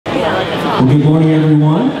Well, good morning,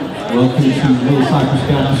 everyone. Welcome to Little Cypress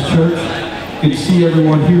Baptist Church. Good to see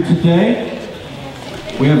everyone here today.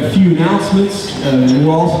 We have a few announcements. We'll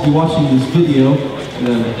also be watching this video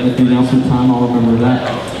at the announcement time. I'll remember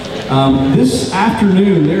that. This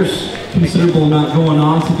afternoon, there's considerable amount going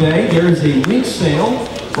on today. There is a link sale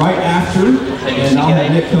right after, and I'll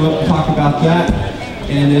have Nick come up and talk about that.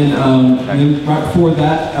 And then right before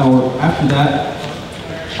that, or after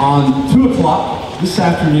that, on 2 o'clock this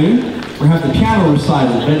afternoon, we're having the piano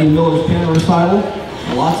recital, Betty Miller's piano recital.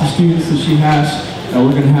 Lots of students that she has.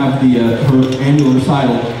 We're going to have her annual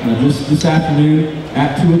recital this afternoon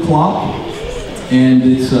at 2 o'clock. And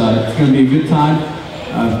it's going to be a good time.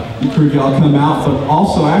 Encourage y'all to come out. But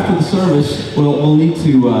also after the service, we'll need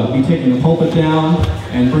to be taking the pulpit down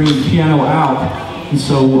and bringing the piano out. And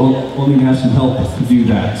so we'll need to have some help to do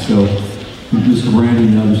that. So if Mr. Brandon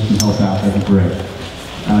and others can help out, that'd be great.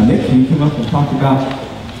 Nick, can you come up and talk about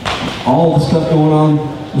all the stuff going on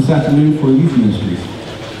this afternoon for youth ministries?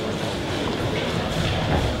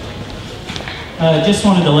 Just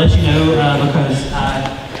wanted to let you know, because I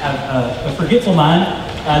have a forgetful mind,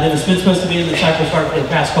 that it's been supposed to be in the Cypress Park for the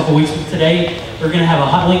past couple weeks, but today we're going to have a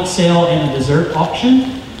hot link sale and a dessert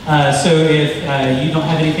auction. So if you don't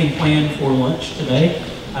have anything planned for lunch today,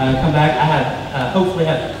 come back. I have hopefully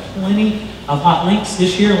have plenty of hot links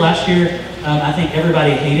this year. Last year, I think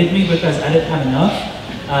everybody hated me because I didn't have enough.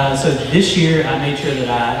 So this year, I made sure that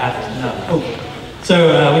I have enough. Okay. So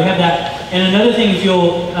we have that. And another thing, if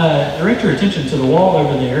you'll direct your attention to the wall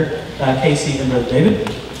over there, Casey and Brother David,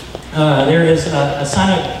 there is a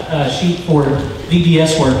sign-up sheet for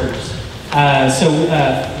VBS workers. So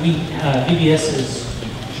VBS is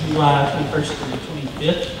July 21st to the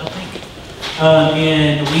 25th, I think.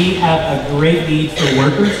 And we have a great need for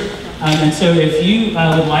workers. And so if you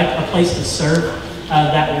would like a place to serve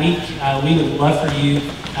that week, we would love for you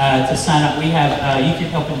to sign up. We have, you can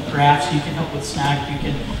help in crafts, you can help with snack, you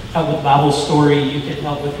can help with Bible story, you can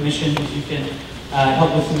help with missions, you can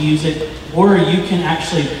help with music, or you can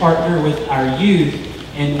actually partner with our youth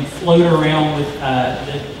and float around with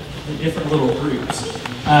the different little groups.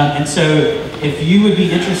 And so if you would be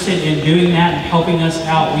interested in doing that and helping us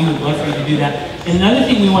out, we would love for you to do that. And another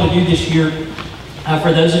thing we want to do this year,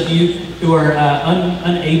 for those of you who are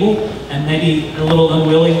unable and maybe a little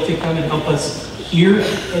unwilling to come and help us here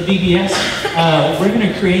at VBS, we're going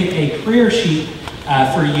to create a prayer sheet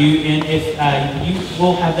for you, and if you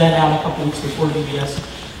will have that out a couple weeks before VBS,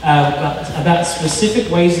 about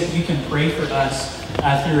specific ways that you can pray for us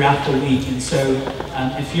throughout the week. And so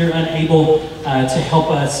if you're unable to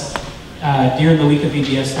help us during the week of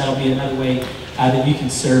VBS, that'll be another way that you can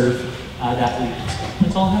serve that week. So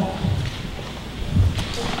that's all I have.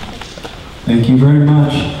 Thank you very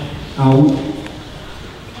much.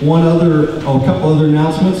 A couple other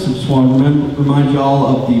announcements. I just want to remind y'all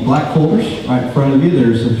of the black folders right in front of you.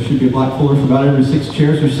 There should be a black folder for about every 6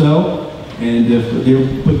 chairs or so. And if they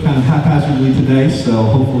were put kind of haphazardly today, so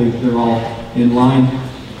hopefully they're all in line.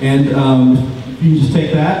 And if you can just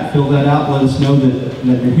take that, fill that out, let us know that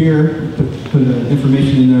you're here, put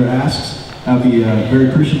information in there, asks. I'll be very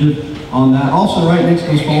appreciative on that. Also, right next to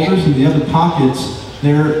those folders in the other pockets,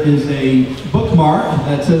 there is a bookmark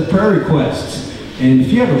that says prayer requests. And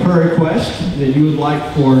if you have a prayer request that you would like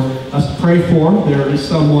for us to pray for, there is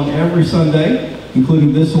someone every Sunday,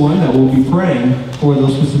 including this one, that will be praying for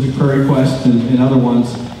those specific prayer requests and other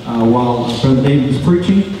ones while Brother David is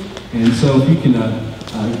preaching. And so if you can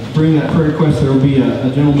bring that prayer request, there will be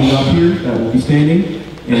a gentleman up here that will be standing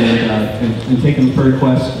and taking the prayer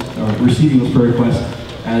request, or receiving those prayer requests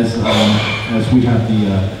as we have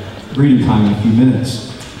the reading time in a few minutes.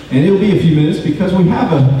 And it'll be a few minutes because we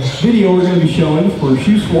have a video we're going to be showing for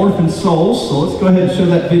Shoes for Orphan Souls. So let's go ahead and show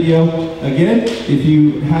that video again. If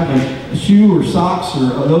you have a shoe or socks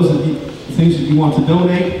or those things that you want to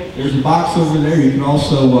donate, there's a box over there. You can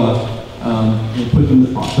also put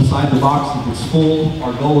them beside the box if it's full.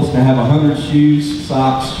 Our goal is to have 100 shoes,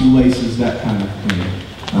 socks, shoelaces, that kind of thing.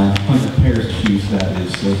 100 pairs of shoes, that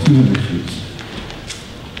is, so 200 shoes.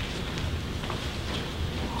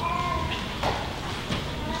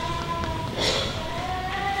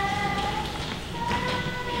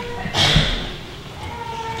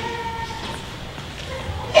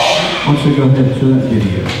 Why don't you go ahead and show that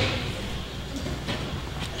video?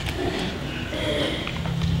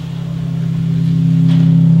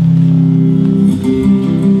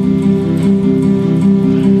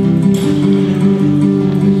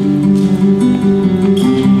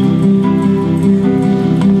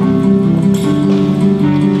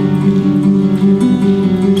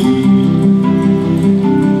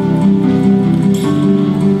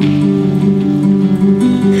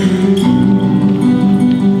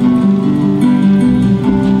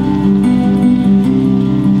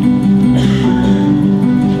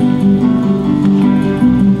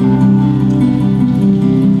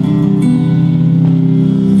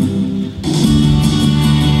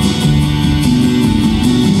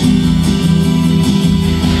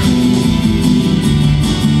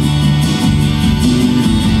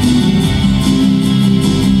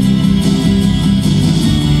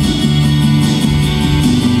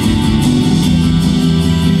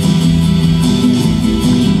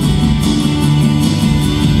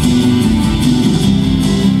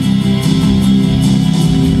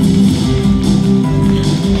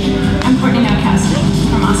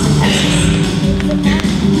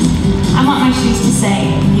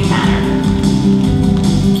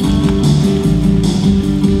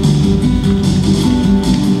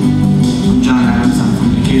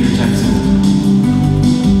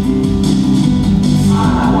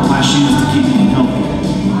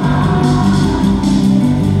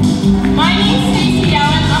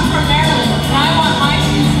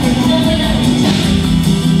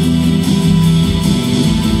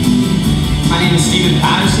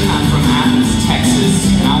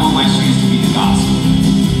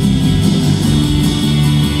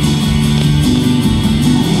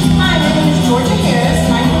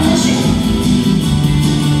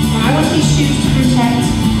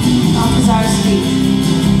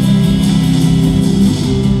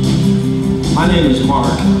 My name is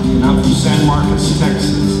Mark, and I'm from San Marcos,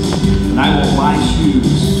 Texas, and I want my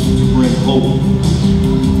shoes to bring hope.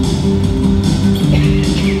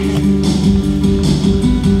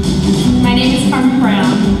 My name is Carmen Brown,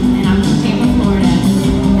 and I'm from Tampa, Florida,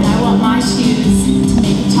 and I want my shoes to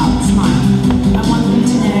make a child smile. I want them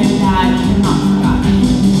to know that they're not forgotten.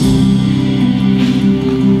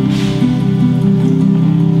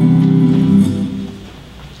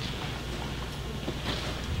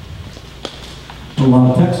 A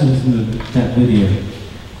lot of Texans in that video.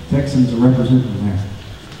 Texans are representing there.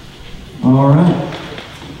 All right.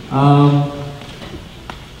 I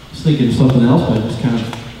was thinking of something else, but it just kind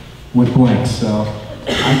of went blank. So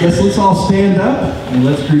I guess let's all stand up and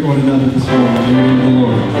let's greet one another this morning in the name of the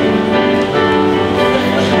Lord.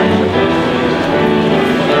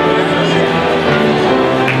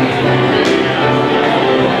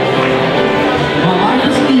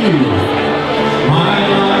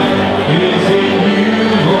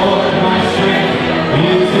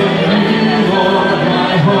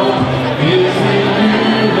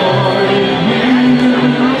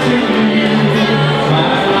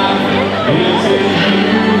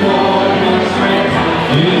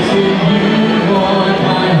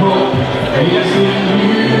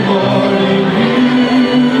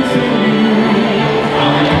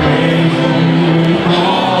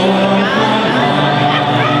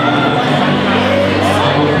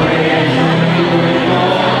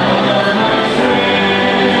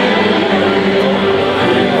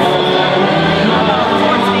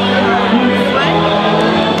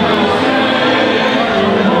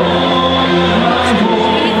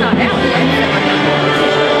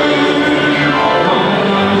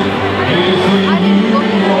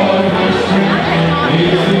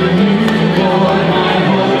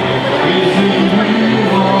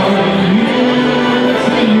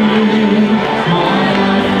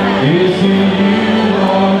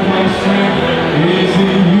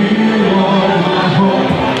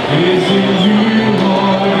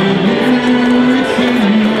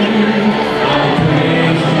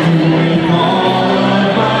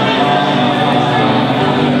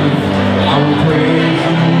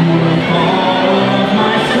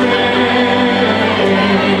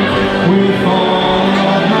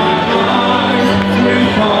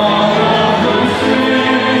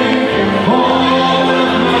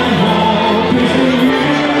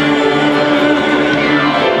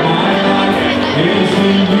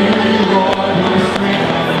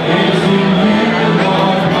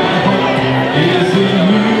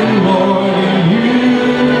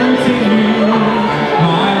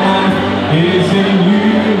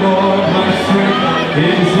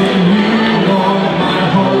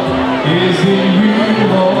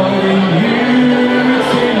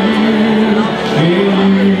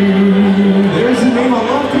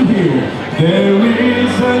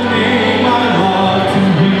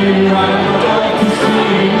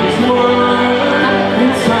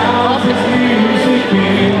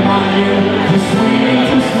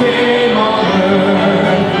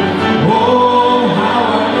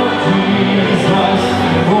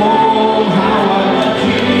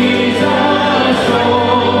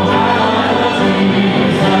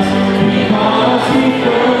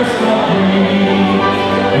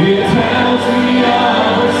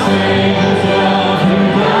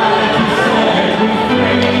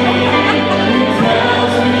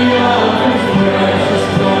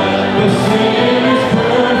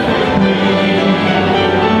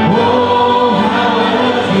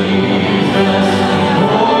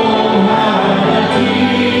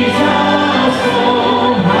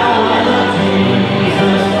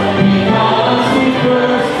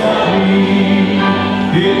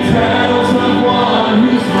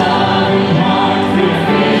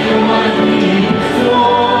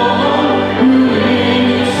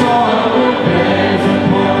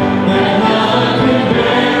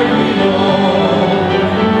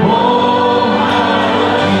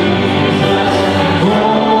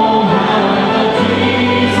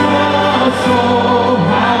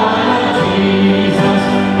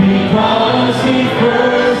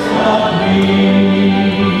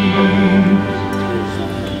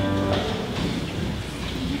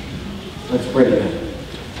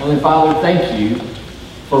 Father, thank you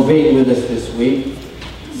for being with us this week.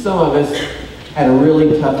 Some of us had a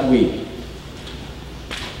really tough week,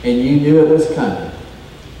 and you knew it was coming,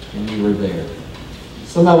 and you were there.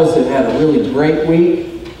 Some of us have had a really great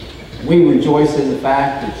week. We rejoice in the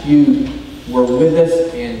fact that you were with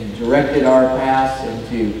us and directed our paths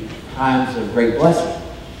into times of great blessing.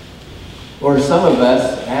 Or some of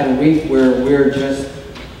us had a week where we're just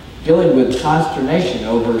dealing with consternation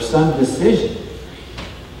over some decision.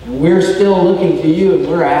 And We're still looking to you, and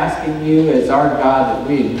we're asking you as our God that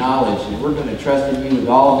we acknowledge that we're going to trust in you with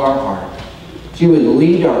all of our heart. That you would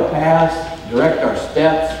lead our paths, direct our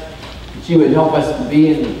steps, that you would help us to be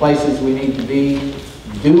in the places we need to be,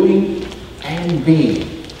 doing and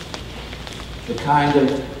being the kind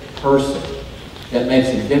of person that makes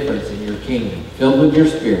a difference in your kingdom, filled with your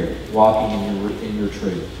Spirit, walking in your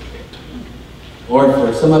truth. Lord,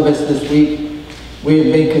 for some of us this week, we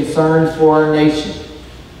have been concerned for our nation,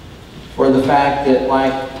 for the fact that,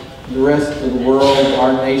 like the rest of the world,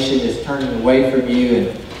 our nation is turning away from you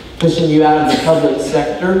and pushing you out of the public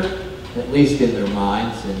sector, at least in their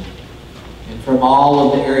minds, and from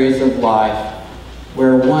all of the areas of life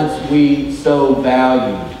where once we so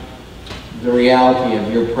valued the reality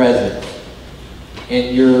of your presence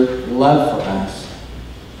and your love for us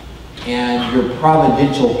and your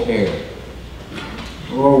providential care.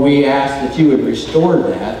 Lord, we ask that you would restore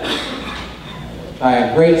that by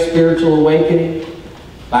a great spiritual awakening,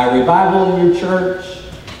 by revival in your church,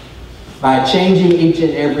 by changing each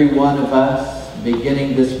and every one of us,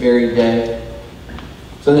 beginning this very day,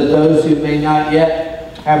 so that those who may not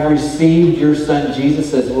yet have received your Son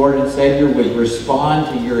Jesus as Lord and Savior would respond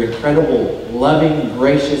to your incredible, loving,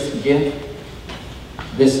 gracious gift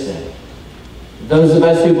this day. Those of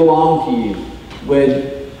us who belong to you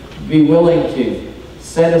would be willing to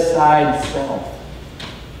set aside self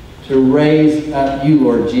to raise up you,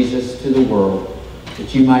 Lord Jesus, to the world,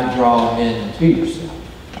 that you might draw men to yourself.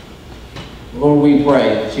 Lord, we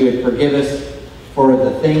pray that you would forgive us for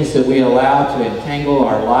the things that we allow to entangle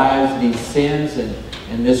our lives, these sins and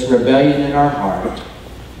this rebellion in our heart,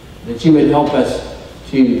 that you would help us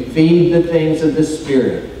to feed the things of the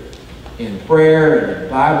Spirit in prayer and in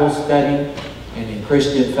Bible study and in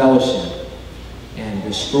Christian fellowship, and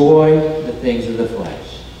destroy the things of the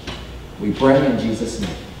flesh. We pray in Jesus'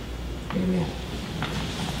 name. Amen.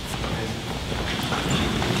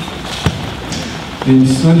 In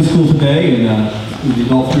Sunday school today, in the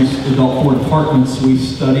adult 4 departments, we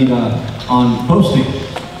studied on boasting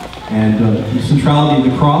and the centrality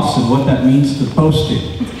of the cross and what that means to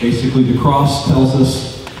boasting. Basically, the cross tells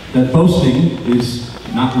us that boasting is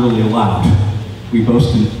not really allowed. We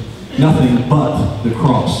boast in nothing but the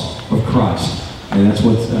cross of Christ. And that's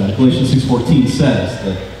what Galatians 6:14 says,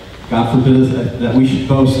 that God forbid that we should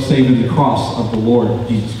boast save in the cross of the Lord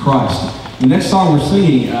Jesus Christ. The next song we're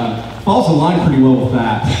singing falls in line pretty well with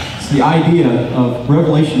that. It's the idea of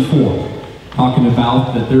Revelation 4, talking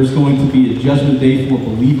about that there's going to be a judgment day for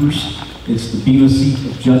believers. It's the bema seat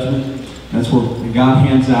of judgment. That's where God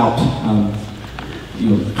hands out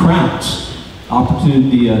crowns,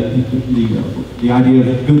 opportunity, the idea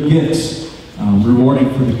of good gifts, rewarding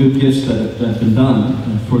for the good gifts that have been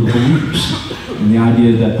done for the believers. And the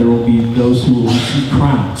idea that there will be those who will receive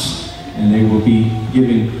crowns, and they will be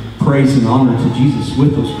giving praise and honor to Jesus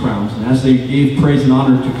with those crowns. And as they gave praise and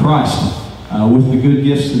honor to Christ with the good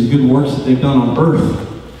gifts and the good works that they've done on earth,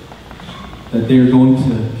 that they are going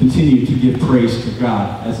to continue to give praise to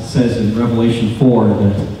God, as it says in Revelation 4,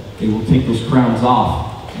 that they will take those crowns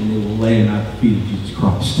off and they will lay them at the feet of Jesus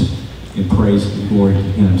Christ in praise and glory to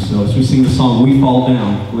Him. So as we sing the song, We Fall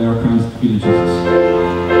Down, lay our crowns at the feet of Jesus.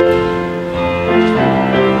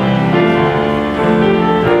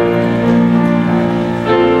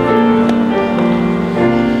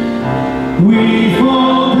 We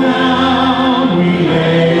fall down, we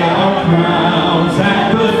lay our crowns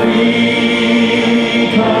at the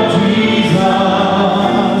feet of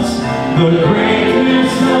Jesus, the great